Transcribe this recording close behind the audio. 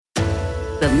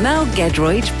The Mel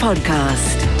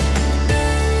Podcast.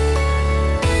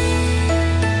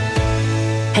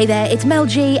 Hey there, it's Mel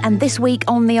G, and this week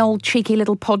on the old cheeky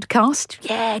little podcast,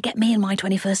 get me in my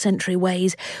 21st century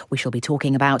ways, we shall be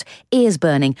talking about ears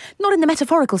burning. Not in the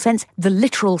metaphorical sense, the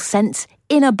literal sense.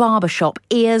 In a barbershop,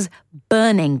 ears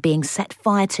burning, being set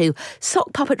fire to,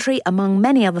 sock puppetry, among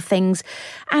many other things,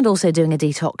 and also doing a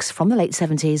detox from the late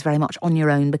 70s, very much on your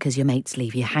own because your mates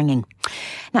leave you hanging.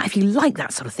 Now, if you like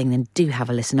that sort of thing, then do have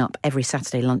a listen up every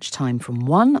Saturday lunchtime from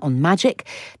 1 on Magic.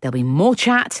 There'll be more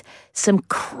chat, some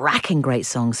cracking great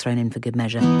songs thrown in for good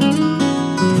measure.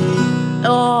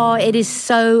 Oh, it is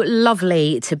so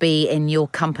lovely to be in your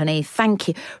company. Thank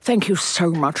you. Thank you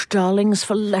so much, darlings,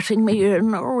 for letting me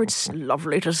in. Oh, it's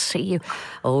lovely to see you.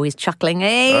 Always chuckling.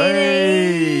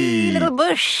 Hey, little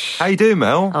Bush. How you doing,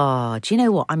 Mel? Oh, do you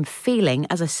know what? I'm feeling,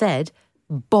 as I said,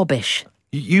 bobbish.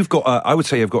 You've got, I would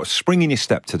say you've got a spring in your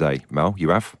step today, Mel. You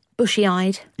have?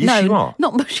 Bushy-eyed. Yes, no, you are.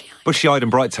 Not bushy-eyed. Bushy-eyed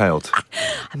and bright-tailed.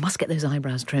 I must get those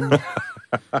eyebrows trimmed.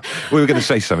 We were going to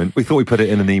say something. We thought we'd put it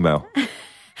in an email.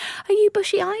 Are you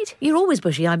bushy-eyed? You're always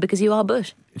bushy-eyed because you are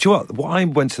Bush. Do you know what? I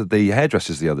went to the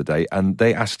hairdressers the other day and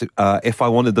they asked if I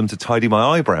wanted them to tidy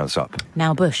my eyebrows up.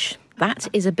 Now, Bush, that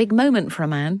is a big moment for a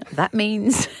man. That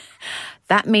means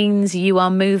you are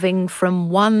moving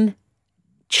from one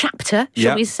chapter,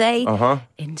 shall we say,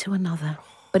 into another.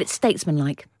 But it's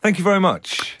statesmanlike. Thank you very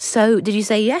much. So, did you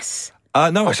say yes?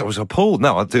 No, I was appalled.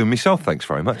 No, I'll do it myself. Thanks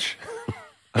very much.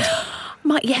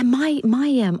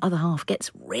 My other half gets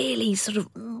really sort of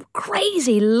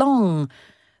crazy long,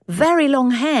 very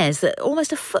long hairs that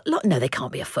almost a foot long. No, they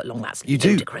can't be a foot long. That's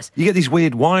ludicrous. You get these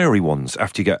weird wiry ones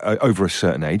after you get over a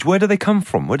certain age. Where do they come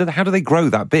from? How do they grow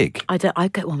that big? I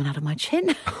get one out of my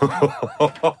chin.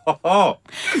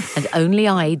 And only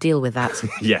I deal with that.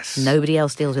 Yes. Nobody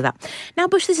else deals with that. Now,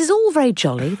 Bush, this is all very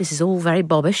jolly. This is all very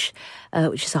bobbish,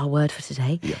 which is our word for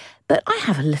today. Yeah. But I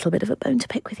have a little bit of a bone to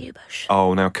pick with you, Bush.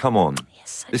 Oh, now come on.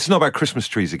 Yes. It's not about Christmas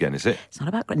trees again, is it? It's not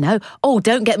about... No. Oh,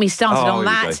 don't get me started on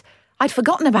that. I'd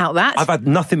forgotten about that. I've had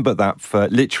nothing but that for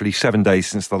literally 7 days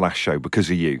since the last show because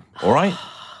of you, all right?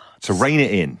 So rein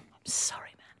it in. I'm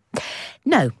sorry, man.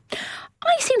 No.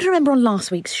 I seem to remember on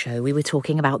last week's show we were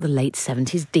talking about the late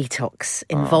 70s detox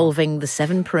involving the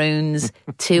 7 prunes,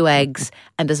 2 eggs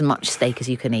and as much steak as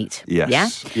you can eat.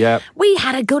 Yes. Yeah? We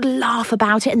had a good laugh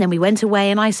about it and then we went away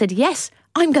and I said, yes,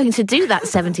 I'm going to do that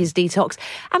 70s detox.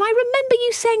 And I remember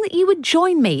you saying that you would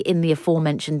join me in the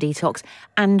aforementioned detox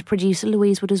and producer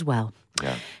Louise would as well.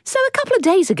 Yeah. So a couple of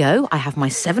days ago, I have my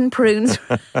 7 prunes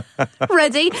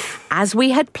ready as we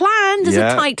had planned as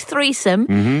a tight threesome.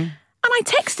 Mm-hmm. And I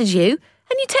texted you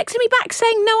and you texted me back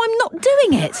saying, no, I'm not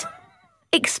doing it.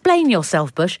 Explain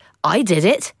yourself, Bush. I did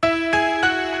it. I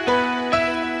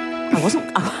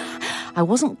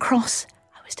wasn't cross.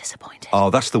 I was disappointed.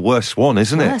 Oh, that's the worst one,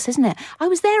 isn't it? Worse, isn't it? I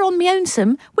was there on my own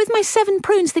with my 7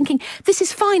 prunes thinking, this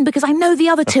is fine because I know the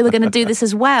other 2 are going to do this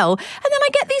as well. And then I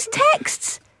get these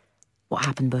texts. What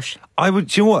happened, Bush? Do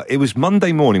you know what? It was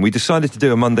Monday morning. We decided to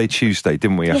do a Monday, Tuesday,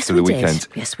 didn't we, after the weekend?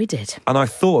 Yes, we did. And I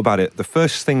thought about it the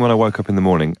first thing when I woke up in the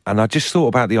morning, and I just thought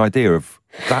about the idea of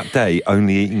that day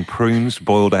only eating prunes,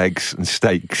 boiled eggs and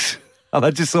steaks. And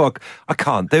I just thought, I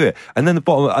can't do it. And then the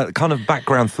bottom, kind of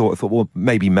background thought, I thought, well,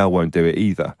 maybe Mel won't do it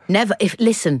either. Never.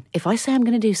 If I say I'm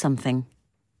going to do something,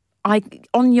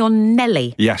 on your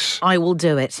Nelly, yes, I will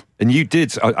do it. And you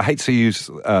did. I hate to use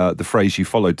the phrase you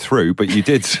followed through, but you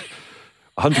did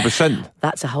 100%.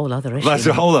 That's a whole other issue. That's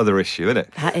a whole other issue, isn't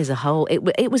it? That is a whole...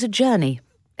 It was a journey.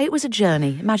 It was a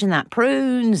journey. Imagine that.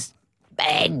 Prunes,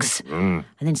 eggs, and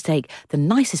then steak. The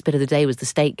nicest bit of the day was the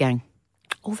steak gang.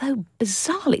 Although,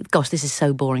 bizarrely... Gosh, this is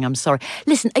so boring, I'm sorry.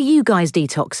 Listen, are you guys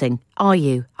detoxing? Are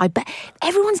you? I bet...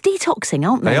 Everyone's detoxing,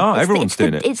 aren't they? They are. Everyone's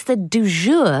doing it. It's the du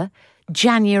jour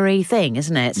January thing,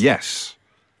 isn't it? Yes.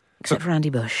 Except for Andy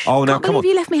Bush. Oh, now, come on.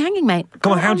 You left me hanging, mate.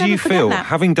 Come on, how do you feel?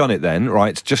 Having done it then,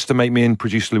 right, just to make me and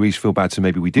producer Louise feel bad, so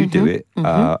maybe we do it.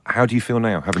 How do you feel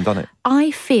now, having done it?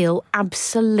 I feel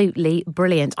absolutely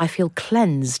brilliant. I feel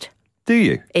cleansed. Do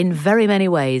you? In very many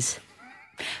ways.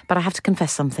 But I have to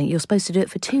confess something. You're supposed to do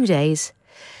it for 2 days.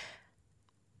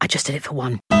 I just did it for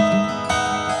 1.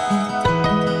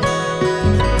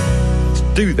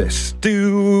 Do this.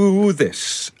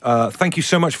 Thank you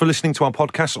so much for listening to our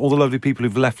podcast. All the lovely people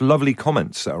who've left lovely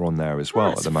comments that are on there as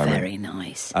well at the moment. Very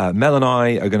nice. Mel and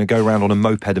I are going to go around on a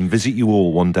moped and visit you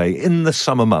all one day in the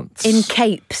summer months. In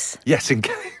capes. Yes, in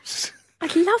capes.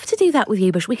 I'd love to do that with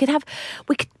you, Bush. We could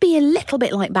be a little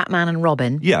bit like Batman and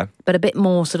Robin. Yeah. But a bit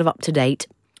more sort of up to date.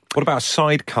 What about a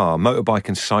sidecar, motorbike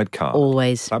and sidecar?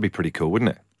 Always. That'd be pretty cool, wouldn't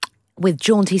it? With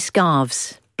jaunty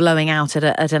scarves blowing out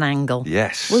at an angle.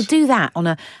 Yes. We'll do that on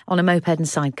a moped and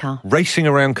sidecar. Racing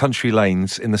around country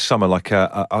lanes in the summer like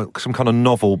some kind of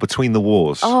novel between the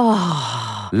wars.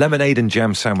 Oh. Lemonade and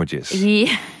jam sandwiches.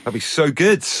 Yeah. That'd be so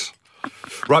good.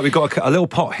 Right, we've got a little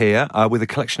pot here with a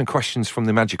collection of questions from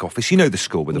the Magic Office. You know the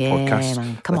score with the podcast.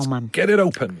 Man. Come on, man. Get it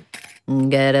open.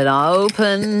 Get it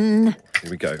open.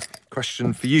 Here we go.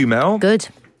 Question for you, Mel. Good.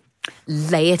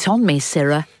 Lay it on me,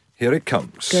 Sirrah. Here it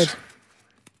comes. Good.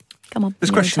 Come on.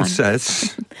 This question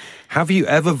says, have you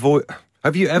ever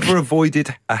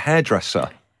avoided a hairdresser?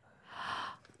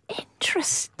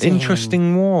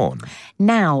 Interesting one.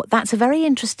 Now, that's a very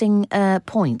interesting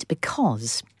point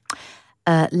because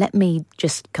let me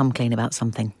just come clean about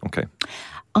something. Okay.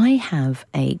 I have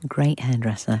a great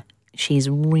hairdresser. She's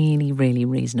really, really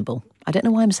reasonable. I don't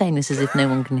know why I'm saying this as if no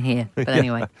one can hear, but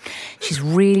anyway, she's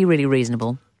really, really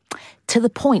reasonable to the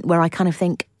point where I kind of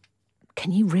think,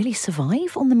 can you really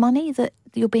survive on the money that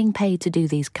you're being paid to do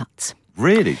these cuts?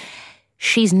 Really?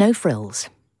 She's no frills.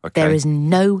 Okay. There is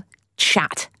no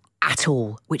chat at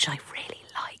all, which I really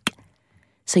like.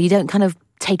 So you don't kind of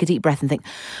take a deep breath and think,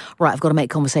 right, I've got to make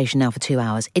conversation now for 2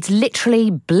 hours. It's literally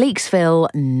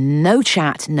Bleaksville, no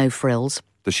chat, no frills.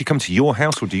 Does she come to your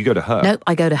house or do you go to her? No,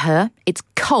 I go to her. It's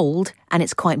cold and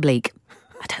it's quite bleak.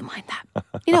 I don't mind that.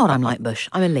 You know what I'm like, Bush.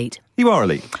 I'm elite. You are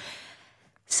elite.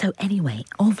 So anyway,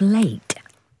 of late,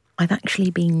 I've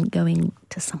actually been going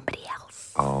to somebody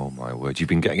else. Oh, my word. You've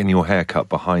been getting your hair cut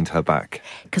behind her back.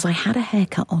 Because I had a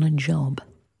haircut on a job.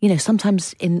 You know,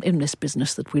 sometimes in this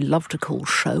business that we love to call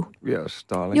show. Yes,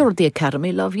 darling. You're at the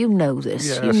academy, love. You know this.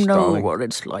 Yes, you know darling. what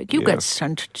it's like. You get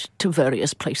sent to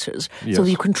various places Yes. so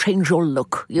you can change your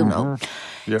look, you know.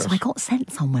 Yes. So I got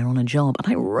sent somewhere on a job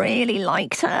and I really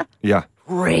liked her. Yeah.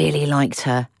 Really liked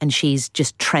her. And she's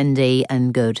just trendy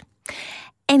and good.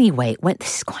 Anyway,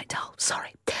 this is quite dull,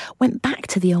 sorry. Went back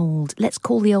to the old, let's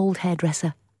call the old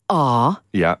hairdresser R.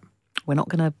 Yeah. We're not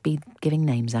going to be giving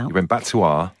names out. You went back to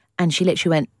R. And she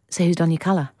literally went, so who's done your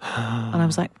colour? And I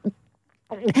was like...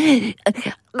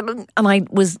 and I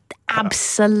was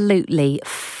absolutely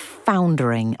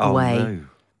foundering away. No.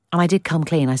 And I did come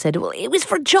clean. I said, well, it was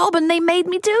for a job and they made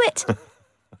me do it.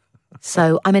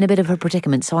 So I'm in a bit of a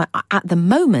predicament. So at the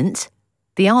moment,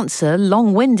 the answer,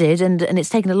 long-winded, and it's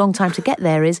taken a long time to get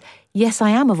there, is yes,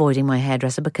 I am avoiding my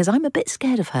hairdresser because I'm a bit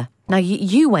scared of her. Now,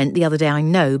 you went the other day, I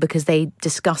know, because they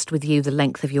discussed with you the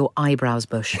length of your eyebrows,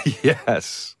 Bush.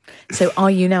 Yes. So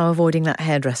are you now avoiding that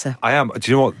hairdresser? I am.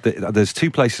 Do you know what? There's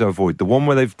two places I avoid. The one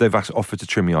where they've offered to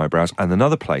trim my eyebrows, and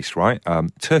another place, right?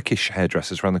 Turkish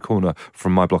hairdressers around the corner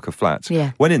from my block of flats.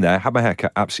 Yeah. Went in there, had my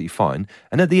haircut absolutely fine,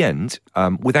 and at the end,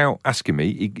 without asking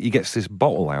me, he gets this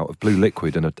bottle out of blue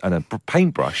liquid and a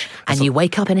paintbrush. And you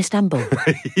wake up in Istanbul.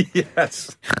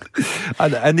 Yes.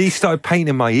 And he started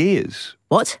painting my ears.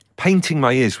 What? Painting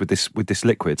my ears with this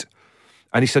liquid.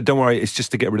 And he said, don't worry, it's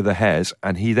just to get rid of the hairs.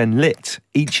 And he then lit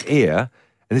each ear,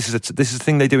 and this is the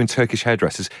thing they do in Turkish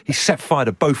hairdressers, he set fire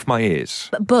to both my ears.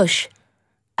 But Bush,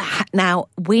 now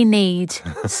we need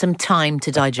some time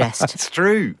to digest. That's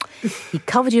true. He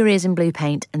covered your ears in blue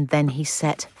paint and then he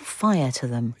set fire to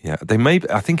them. Yeah,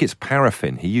 I think it's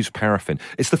paraffin. He used paraffin.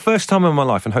 It's the first time in my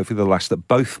life, and hopefully the last, that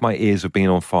both my ears have been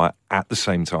on fire at the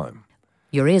same time.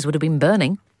 Your ears would have been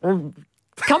burning.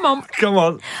 Come on. Come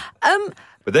on.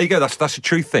 But there you go, that's a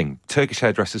true thing. Turkish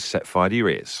hairdressers set fire to your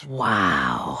ears.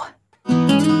 Wow.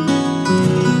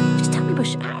 Just tell me,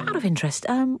 Bush, out of interest,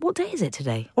 what day is it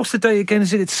today? What's the day again?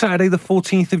 Is it? It's Saturday the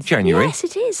 14th of January? Yes,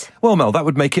 it is. Well, Mel, that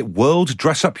would make it World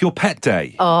Dress Up Your Pet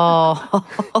Day. Oh.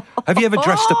 Have you ever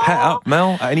dressed a pet up,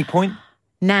 Mel, at any point?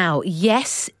 Now,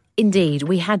 yes, indeed.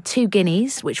 We had 2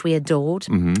 guineas, which we adored,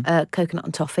 coconut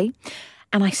and toffee.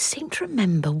 And I seem to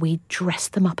remember we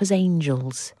dressed them up as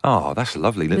angels. Oh, that's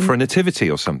lovely. For a nativity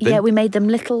or something. Yeah, we made them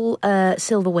little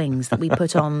silver wings that we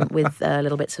put on with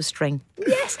little bits of string.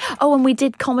 Yes. Oh, and we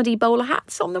did comedy bowler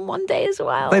hats on them one day as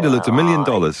well. They'd have looked $1 million.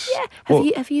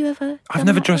 Yeah. Have you ever? I've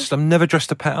never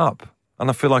dressed a pet up. And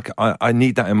I feel like I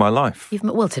need that in my life.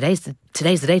 Well, today's the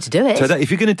day to do it. Today,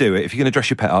 if you're going to do it, if you're going to dress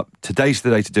your pet up, today's the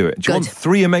day to do it. Do you want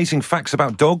 3 amazing facts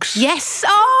about dogs? Yes. Oh,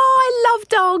 I love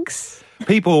dogs.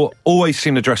 People always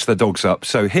seem to dress their dogs up,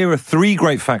 so here are 3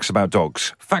 great facts about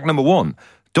dogs. Fact number 1,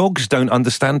 dogs don't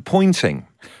understand pointing.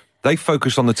 They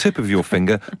focus on the tip of your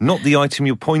finger, not the item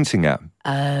you're pointing at.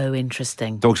 Oh,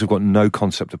 interesting. Dogs have got no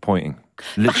concept of pointing.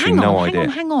 Literally no idea.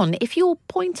 Hang on. If you're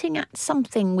pointing at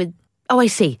something with... Oh, I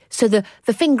see. So the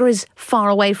finger is far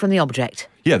away from the object.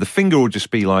 Yeah, the finger will just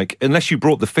be like, unless you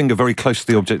brought the finger very close to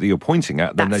the object that you're pointing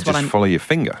at, then they just follow your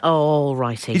finger. Oh,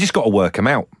 righty. You just got to work them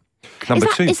out. Number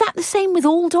 2. Is that the same with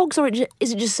all dogs, or is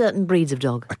it just certain breeds of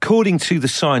dog? According to the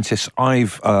scientists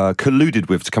I've colluded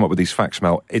with to come up with these facts,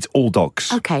 Mel, it's all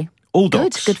dogs. Okay. All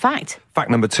dogs. Good fact. Fact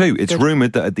number 2, it's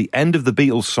rumoured that at the end of the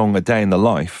Beatles song A Day in the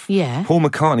Life, Paul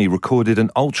McCartney recorded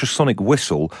an ultrasonic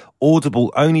whistle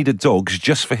audible only to dogs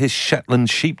just for his Shetland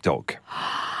sheepdog.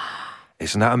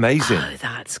 Isn't that amazing? Oh,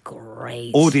 that's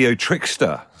great. Audio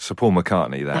trickster, Sir Paul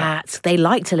McCartney there. They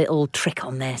liked a little trick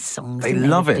on their songs. They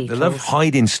love it. They love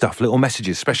hiding stuff, little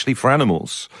messages, especially for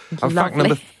animals. And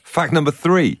fact number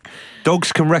 3,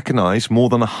 dogs can recognise more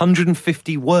than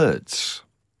 150 words.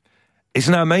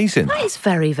 Isn't that amazing? That is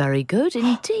very, very good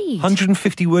indeed.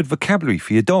 150 word vocabulary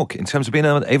for your dog in terms of being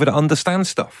able to understand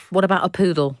stuff. What about a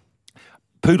poodle?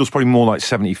 Poodle's probably more like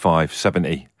 75,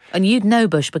 70. And you'd know,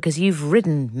 Bush, because you've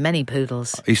ridden many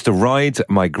poodles. I used to ride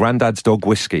my granddad's dog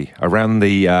Whiskey around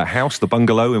the house, the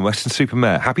bungalow in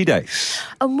Weston-super-Mare. Happy days.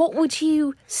 And what would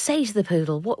you say to the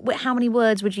poodle? How many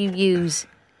words would you use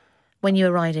when you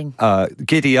were riding?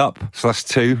 Giddy up, so that's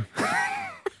 2.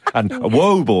 And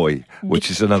whoa boy,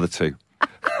 which is another 2.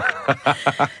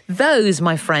 Those,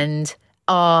 my friend,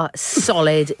 are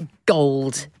solid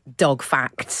gold dog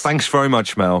facts. Thanks very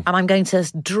much, Mel. And I'm going to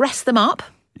dress them up.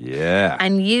 Yeah.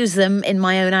 And use them in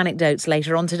my own anecdotes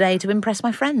later on today to impress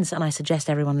my friends. And I suggest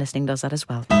everyone listening does that as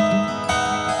well.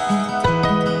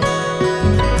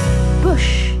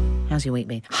 Bush, how's your week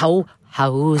been?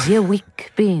 How's your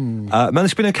week been? Mel,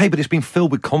 it's been okay, but it's been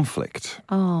filled with conflict.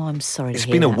 Oh, I'm sorry to hear that.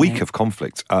 It's been a week mate. of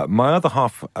conflict. My other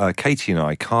half, Katie, and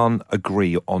I can't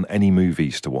agree on any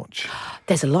movies to watch.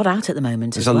 There's a lot out at the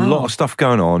moment There's as well. a lot of stuff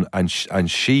going on, and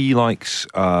she likes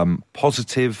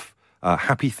positive,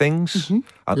 happy things.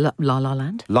 Mm-hmm. La La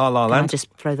Land. La La Land. Can I just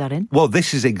throw that in? Well,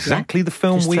 this is exactly the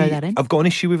film I've got an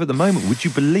issue with at the moment. Would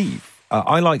you believe?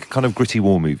 I like kind of gritty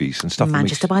war movies and stuff.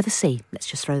 Manchester by the Sea. Let's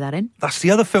just throw that in. That's the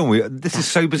other film. This is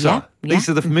so bizarre. Yeah, These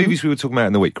are the movies we were talking about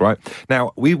in the week, right?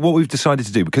 Now, what we've decided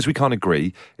to do, because we can't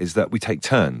agree, is that we take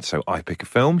turns. So I pick a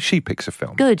film, she picks a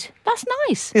film. Good. That's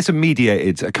nice. It's a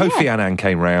mediated. Kofi Annan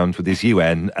came round with his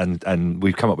UN, and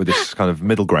we've come up with this kind of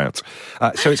middle ground.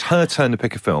 So it's her turn to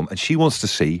pick a film, and she wants to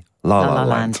see La La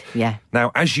Land. Yeah.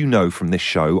 Now, as you know from this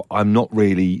show, I'm not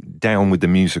really down with the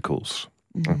musicals.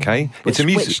 Okay, which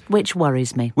worries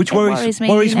me. Which worries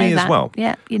me as well.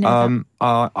 Yeah, you know.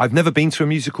 I've never been to a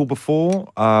musical before,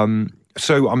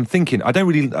 so I'm thinking I don't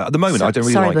really at the moment. I don't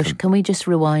really like Bush, them. Can we just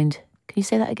rewind? Can you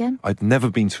say that again? I've never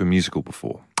been to a musical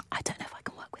before. I don't know if I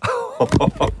can work with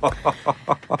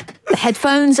it. The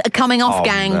headphones are coming off,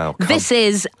 gang. No, this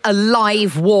is a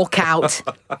live walkout.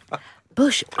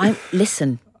 Bush,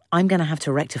 listen. I'm going to have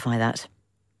to rectify that,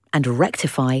 and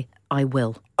rectify I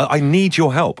will. I need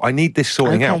your help. I need this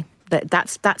sorting out.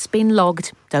 That's been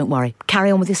logged. Don't worry.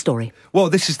 Carry on with your story. Well,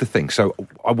 this is the thing. So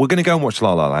we're going to go and watch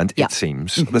La La Land, Yep. it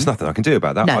seems. There's nothing I can do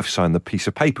about that. No. I've signed the piece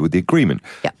of paper with the agreement.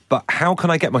 Yep. But how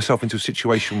can I get myself into a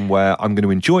situation where I'm going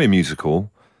to enjoy a musical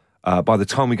by the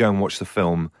time we go and watch the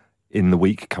film in the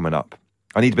week coming up?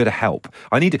 I need a bit of help.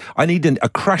 I need a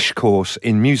crash course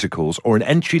in musicals or an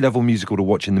entry-level musical to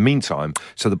watch in the meantime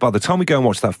so that by the time we go and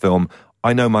watch that film,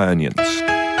 I know my onions.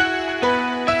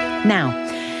 Now,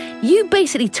 you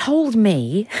basically told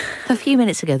me a few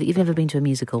minutes ago that you've never been to a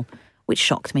musical, which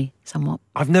shocked me somewhat.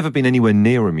 I've never been anywhere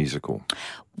near a musical.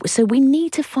 So we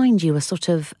need to find you a sort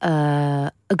of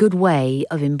a good way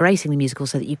of embracing the musical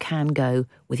so that you can go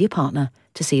with your partner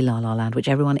to see La La Land, which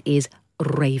everyone is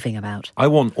raving about. I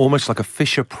want almost like a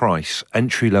Fisher-Price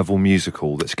entry-level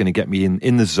musical that's going to get me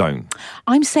in the zone.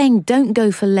 I'm saying don't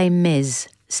go for Les Mis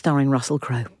starring Russell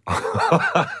Crowe.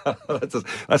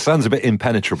 That sounds a bit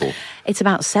impenetrable. It's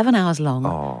about 7 hours long.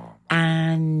 Oh.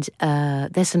 And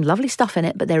there's some lovely stuff in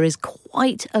it, but there is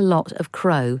quite a lot of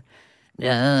Crowe.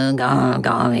 Going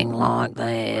like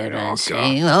that and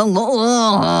sing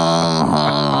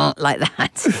like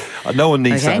that. No one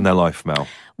needs that in their life, Mel.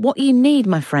 What you need,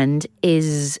 my friend,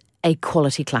 is a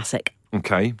quality classic.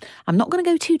 Okay. I'm not going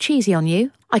to go too cheesy on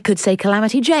you. I could say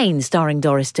Calamity Jane starring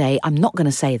Doris Day. I'm not going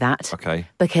to say that. Okay.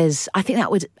 Because I think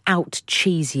that would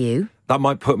out-cheese you. That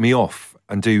might put me off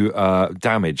and do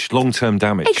damage, long-term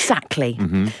damage. Exactly.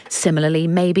 Mm-hmm. Similarly,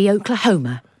 maybe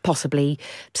Oklahoma, possibly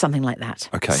something like that.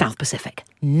 Okay. South Pacific.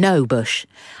 No, Bush.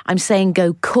 I'm saying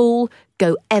go cool,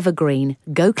 go evergreen,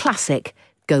 go classic,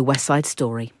 go West Side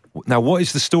Story. Now, what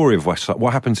is the story of West Side?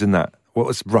 What happens in that? What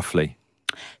was roughly?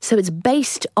 So it's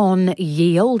based on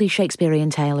ye olde Shakespearean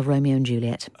tale of Romeo and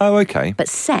Juliet. Oh, okay. But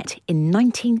set in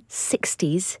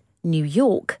 1960s New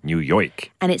York. New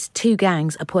York. And it's two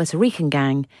gangs, a Puerto Rican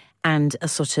gang and a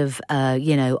sort of,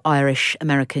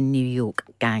 Irish-American New York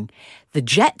gang. The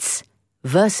Jets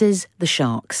versus the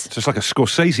Sharks. So it's like a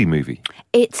Scorsese movie.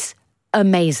 It's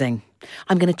amazing.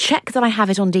 I'm going to check that I have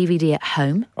it on DVD at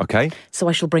home. Okay. So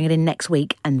I shall bring it in next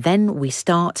week, and then we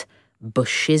start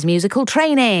Bush's musical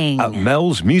training. At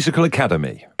Mel's Musical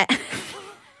Academy.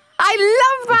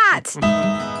 I love that!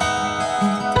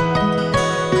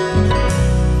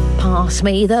 Pass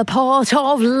me the pot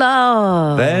of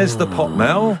love. There's the pot,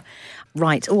 Mel.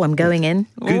 Right. Oh, I'm going in.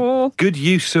 Good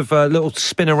use of a little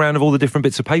spin around of all the different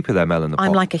bits of paper there, Mel, in the pot.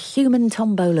 I'm like a human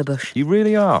tombola, Bush. You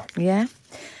really are. Yeah?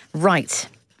 Right.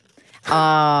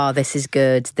 Ah, this is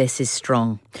good. This is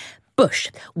strong. Bush,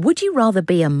 would you rather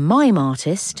be a mime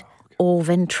artist or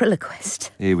ventriloquist?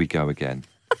 Here we go again.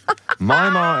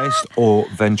 Mime artist or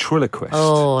ventriloquist?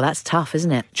 Oh, that's tough,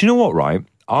 isn't it? Do you know what, right?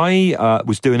 I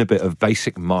was doing a bit of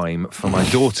basic mime for my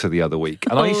daughter the other week.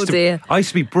 And I used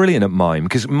to be brilliant at mime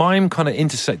because mime kind of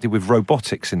intersected with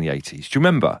robotics in the 80s. Do you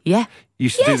remember? Yeah. You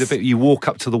used to do the bit you walk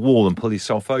up to the wall and pull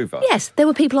yourself over. Yes, there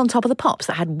were people on top of the pops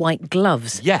that had white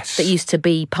gloves. Yes. That used to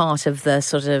be part of the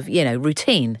sort of,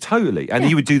 routine. Totally. And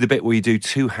you would do the bit where you do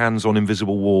 2 hands on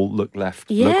invisible wall, look left,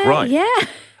 look right. Yeah.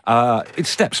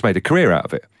 Steps made a career out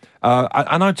of it.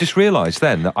 And I just realised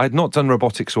then that I'd not done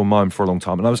robotics or mime for a long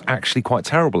time, and I was actually quite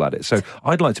terrible at it. So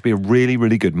I'd like to be a really,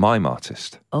 really good mime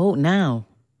artist. Oh, now,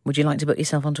 would you like to book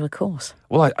yourself onto a course?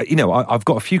 Well, I've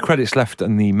got a few credits left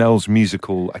in the Mel's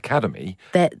Musical Academy.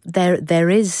 There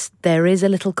is a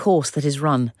little course that is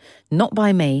run, not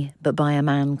by me, but by a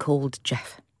man called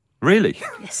Jeff. Really?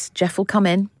 Yes, Jeff will come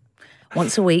in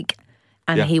once a week.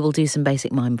 And he will do some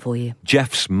basic mime for you.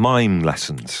 Jeff's mime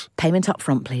lessons. Payment up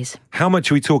front, please. How much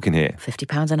are we talking here?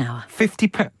 £50 an hour.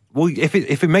 £50? Well, if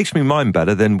it makes me mime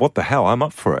better, then what the hell? I'm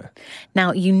up for it.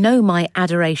 Now, you know my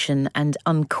adoration and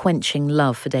unquenching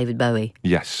love for David Bowie.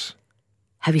 Yes.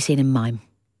 Have you seen him mime?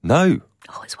 No.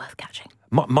 Oh, it's worth catching.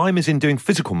 Mime is in doing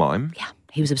physical mime? Yeah,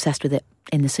 he was obsessed with it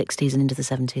in the 60s and into the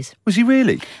 70s. Was he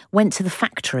really? Went to the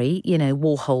factory,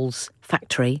 Warhol's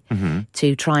factory,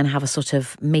 to try and have a sort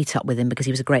of meet-up with him because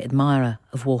he was a great admirer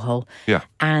of Warhol. Yeah.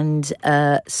 And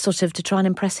sort of to try and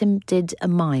impress him, did a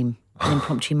mime, an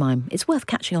impromptu mime. It's worth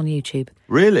catching on YouTube.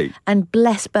 Really? And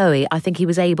bless Bowie, I think he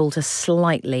was able to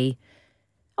slightly,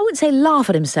 I wouldn't say laugh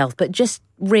at himself, but just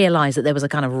realise that there was a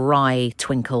kind of wry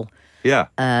twinkle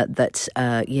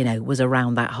that was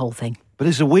around that whole thing. But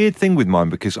there's a weird thing with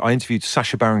mime because I interviewed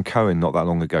Sacha Baron Cohen not that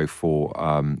long ago for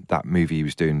that movie he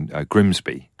was doing,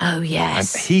 Grimsby. Oh,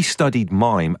 yes. And he studied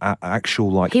mime at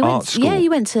actual art school. Yeah, he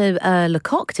went to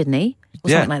Lecoq, didn't he? Or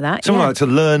something like that. Something like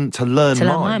that, to learn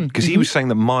mime. Because he was saying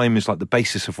that mime is like the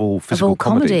basis of all physical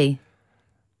comedy.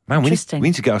 Man, we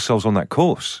need to get ourselves on that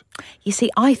course. You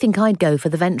see, I think I'd go for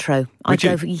the Ventro.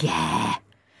 Yeah.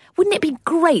 Wouldn't it be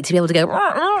great to be able to go,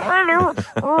 I'm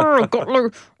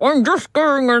just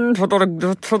going into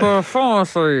the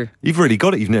pharmacy. You've really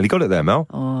got it. You've nearly got it there, Mel.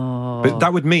 Oh. But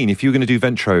that would mean if you were going to do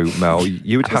Ventro, Mel,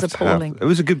 you would have to appalling. have... It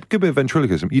was a good bit of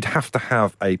ventriloquism. You'd have to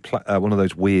have one of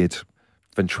those weird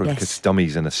ventriloquist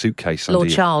dummies in a suitcase. Lord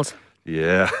Charles.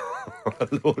 Yeah.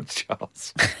 Lord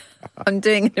Charles. I'm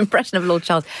doing an impression of Lord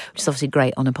Charles, which is obviously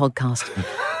great on a podcast.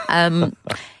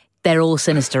 They're all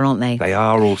sinister, aren't they? They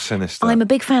are all sinister. I'm a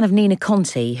big fan of Nina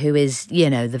Conti, who is,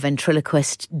 the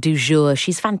ventriloquist du jour.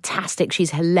 She's fantastic.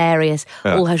 She's hilarious.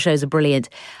 Yeah. All her shows are brilliant.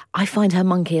 I find her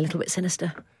monkey a little bit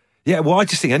sinister. Yeah, well, I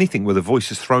just think anything where the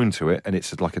voice is thrown to it and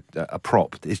it's like a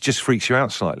prop, it just freaks you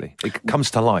out slightly. It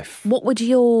comes to life. What would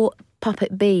your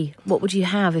puppet be? What would you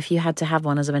have if you had to have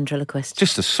one as a ventriloquist?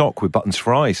 Just a sock with buttons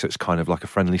for eyes, so it's kind of like a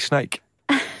friendly snake.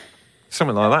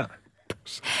 Something like that.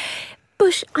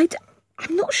 Bush,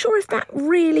 I'm not sure if that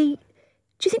really...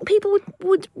 Do you think people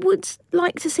would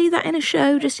like to see that in a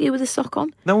show, just you with a sock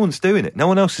on? No one's doing it. No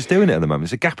one else is doing it at the moment.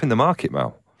 There's a gap in the market,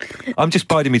 Mel. I'm just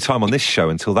biding my time on this show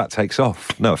until that takes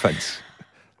off. No offence.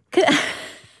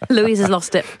 Louise has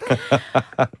lost it.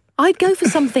 I'd go for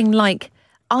something like...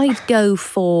 I'd go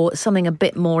for something a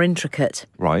bit more intricate.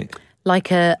 Right. Like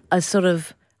a sort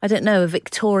of... I don't know, a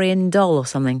Victorian doll or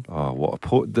something. Oh,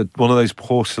 one of those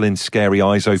porcelain scary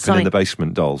eyes open in the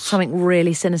basement dolls. Something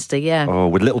really sinister, yeah. Oh,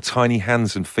 with little tiny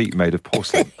hands and feet made of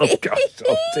porcelain. Oh, God.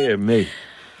 Oh, dear me.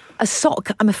 A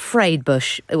sock, I'm afraid,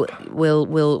 Bush,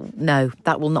 no,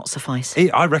 that will not suffice.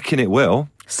 I reckon it will.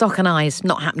 Sock and eyes,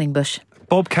 not happening, Bush.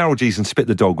 Bob Carolgees and Spit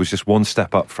the Dog was just one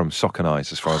step up from Sock and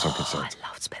Eyes, as far as I'm concerned. I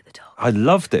loved Spit the Dog. I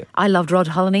loved it. I loved Rod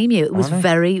Hull and Emu. It was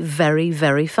very, very,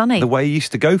 very funny. The way he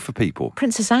used to go for people.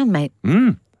 Princess Anne, mate.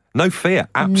 No fear.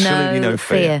 Absolutely no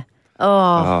fear.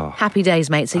 Oh, happy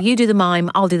days, mate. So you do the mime,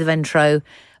 I'll do the Ventro.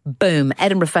 Boom.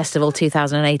 Edinburgh Festival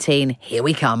 2018. Here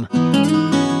we come.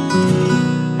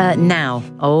 Now.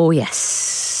 Oh,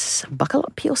 yes. yes, buckle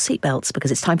up your seatbelts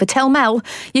because it's time for Tell Mel.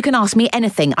 You can ask me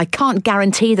anything. I can't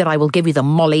guarantee that I will give you the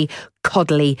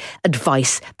molly-coddly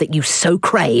advice that you so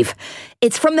crave.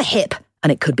 It's from the hip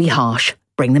and it could be harsh.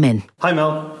 Bring them in. Hi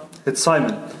Mel, it's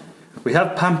Simon. We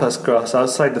have pampas grass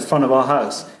outside the front of our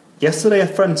house. Yesterday a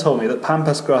friend told me that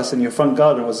pampas grass in your front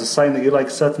garden was a sign that you like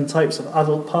certain types of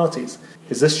adult parties.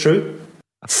 Is this true?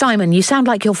 Simon, you sound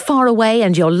like you're far away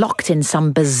and you're locked in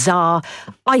some bizarre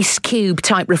ice cube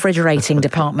type refrigerating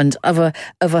department of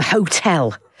a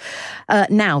hotel.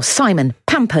 Now, Simon,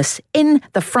 pampas in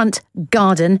the front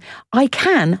garden. I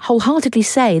can wholeheartedly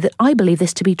say that I believe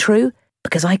this to be true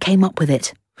because I came up with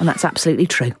it, and that's absolutely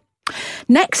true.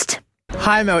 Next.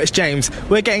 Hi Mel, it's James.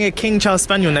 We're getting a King Charles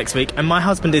Spaniel next week and my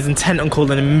husband is intent on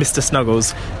calling him Mr.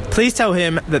 Snuggles. Please tell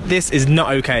him that this is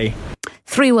not okay.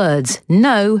 3 words.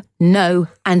 No, no,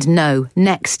 and no.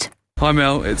 Next. Hi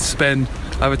Mel, it's Ben.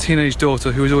 I have a teenage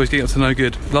daughter who is always getting up to no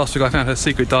good. Last week I found her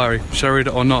secret diary. Should I read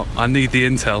it or not? I need the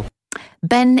intel.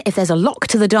 Ben, if there's a lock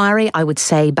to the diary, I would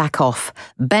say back off.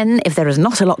 Ben, if there is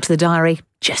not a lock to the diary,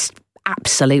 just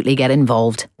absolutely get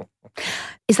involved.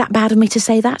 Is that bad of me to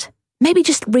say that? Maybe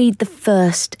just read the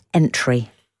first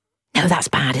entry. No, that's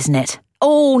bad, isn't it?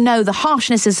 Oh no, the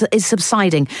harshness is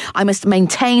subsiding. I must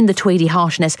maintain the Tweedy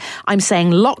harshness. I'm saying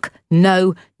lock,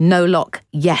 no, no lock,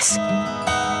 yes.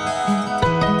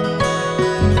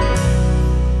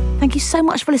 Thank you so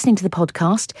much for listening to the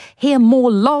podcast. Hear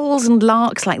more lols and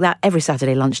larks like that every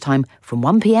Saturday lunchtime from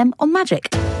 1 p.m. on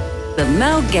Magic. The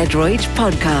Mel Gedroyd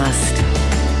Podcast.